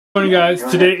Morning guys,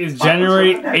 today is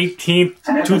January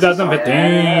 18th,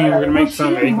 2015. We're gonna make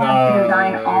some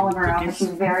eggnog cookies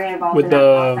with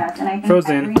the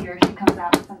frozen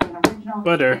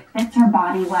butter. That's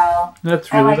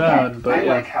really loud, but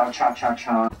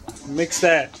yeah. Mix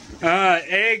that.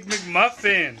 Egg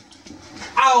McMuffin.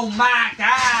 Oh my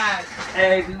god!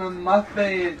 Egg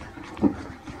McMuffin.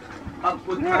 Up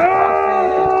with my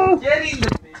muffin. Get in the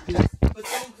bitches. But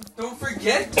don't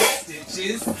forget the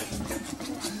stitches.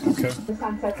 Okay.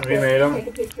 We made them,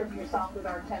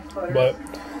 but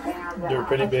they're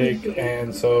pretty big,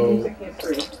 and so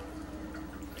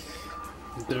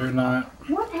they're not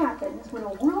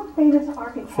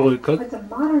fully cooked. Puts a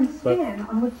modern spin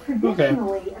on what's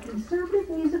traditionally a conservative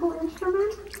musical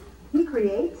instrument. He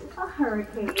creates a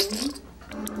hurricane.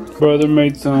 Brother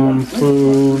made some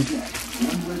food,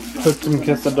 cooked some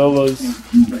quesadillas,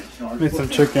 made some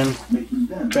chicken.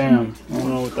 Bam! I don't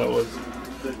know what that was.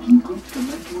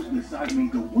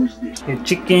 El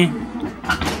chicken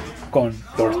con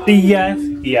tortillas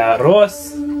y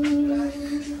arroz,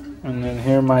 and then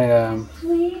here my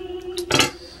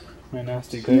my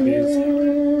nasty cookies.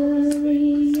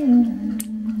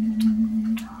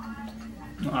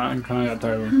 I kind of got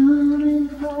tired of them.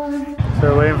 So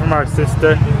we're waiting for our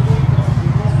sister.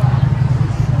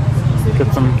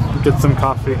 Get some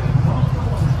coffee. I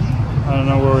don't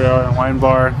know where we are, in a wine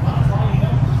bar.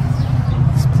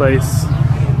 Place. I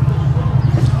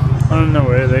don't know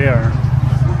where they are.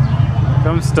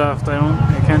 I'm stuffed. I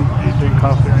can't drink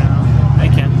coffee right now. I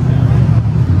can.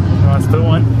 You want to split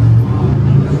one? I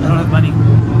don't have money.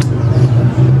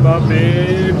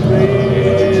 Bobby,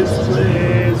 please.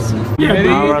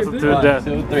 Yeah, I'll wrestle to the death. 1,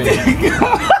 2, 3.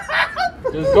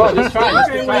 Just go. Just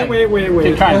try. Wait.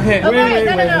 Keep trying. Okay. Wait.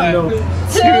 No.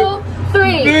 2, 3.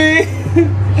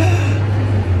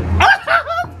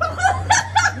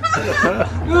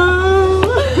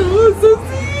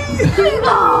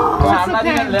 I'm not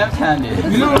even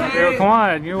left-handed. Yo, come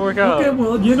on, you work out. Okay,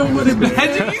 well, you know what it means. How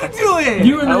do you do it?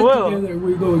 You and I will. together,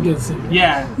 we go against it.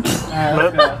 Yeah.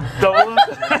 Double.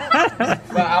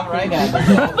 But I'm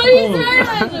right-handed. But he's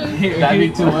right-handed. That'd be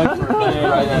too much for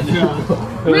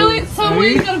right-handed. Really? So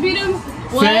wait, you gotta beat him?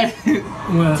 1,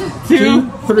 2,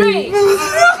 3.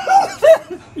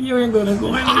 You ain't gonna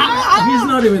go anywhere. He's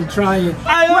not even trying.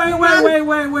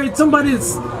 Wait.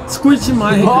 Somebody's squishing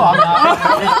my head. Oh, I'm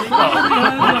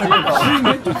not.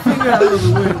 Get your finger out of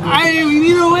the way. I didn't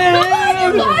need to win.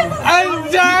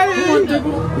 I'm dying.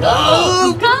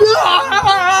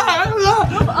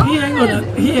 He ain't gonna do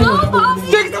it.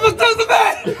 Stick to the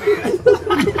bed.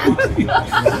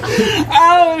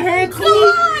 Ow, it hurts me.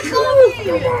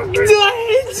 Do I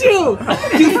hate you?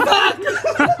 You suck.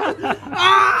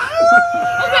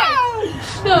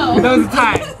 No. That was a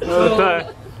tie.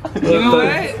 You know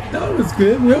what? That was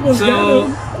good. We almost got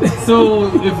him. So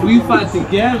if we fight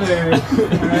together,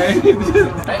 right?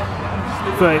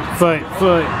 Fight.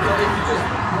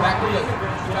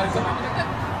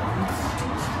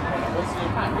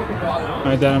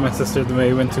 My dad and my sister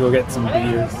they went to go get some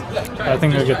beers. I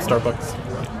think they'll get Starbucks.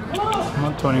 I'm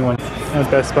not 21. At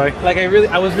Best Buy. Like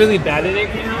I was really bad at it,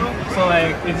 you know. So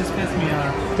like it just pissed me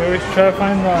off. So we should try to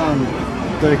find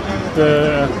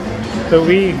the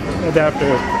Wii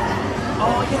adapter.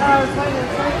 Oh yeah, it's right.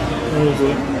 Where is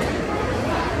it?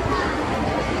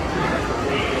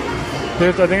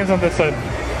 I think it's on this side.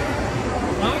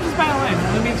 Why don't we just buy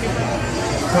one? Let me check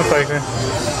Most likely.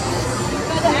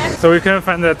 So we couldn't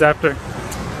find the adapter. I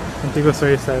think that's what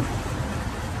he said.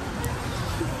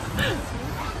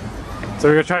 So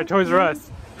we're gonna try Toys R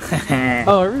Us.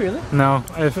 Oh really? No,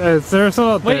 if they're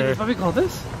sold out Wait, there. is Bobby called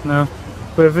this? No,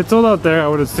 but if it's sold out there, I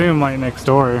would assume like next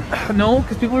door. No,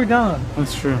 because people are down.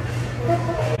 That's true.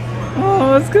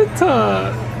 Oh, it's good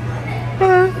talk.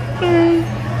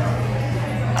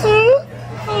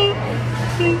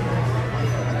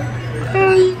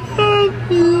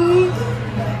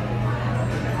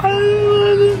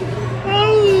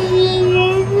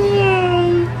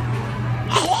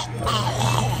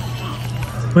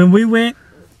 When we went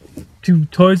to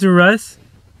Toys R Us,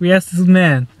 we asked this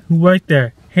man who worked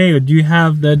there, "Hey, do you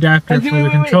have the adapter for the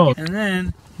control?" And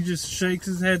then he just shakes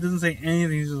his head, doesn't say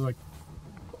anything. He's just like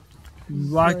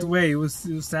walked away. It was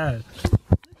sad.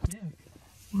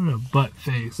 What a butt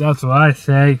face. That's what I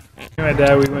say. My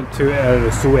dad, we went to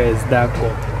El Suez Daco.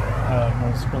 It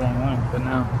was super long line, but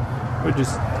now we're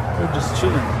just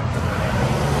chilling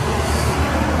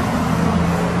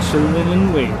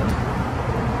and wait.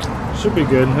 Should be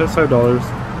good. That's $5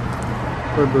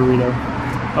 for a burrito.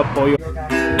 A pollo.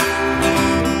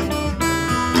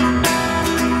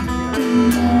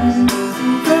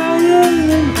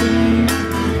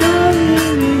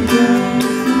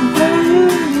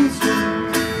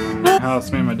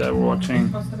 house. Me and my dad were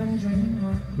watching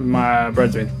my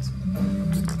Bridesmaids.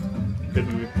 Good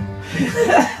movie.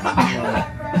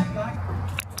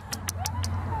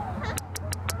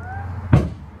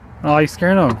 Oh, you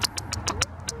scared him.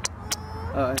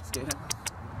 Oh, I scared him.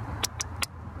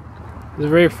 He's a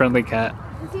very friendly cat.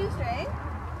 Is he a stray?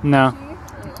 No.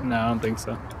 No, I don't think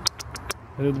so.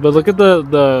 But look at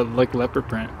the like leopard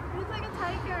print. He's like a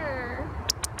tiger.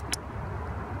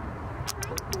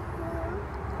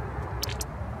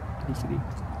 You see?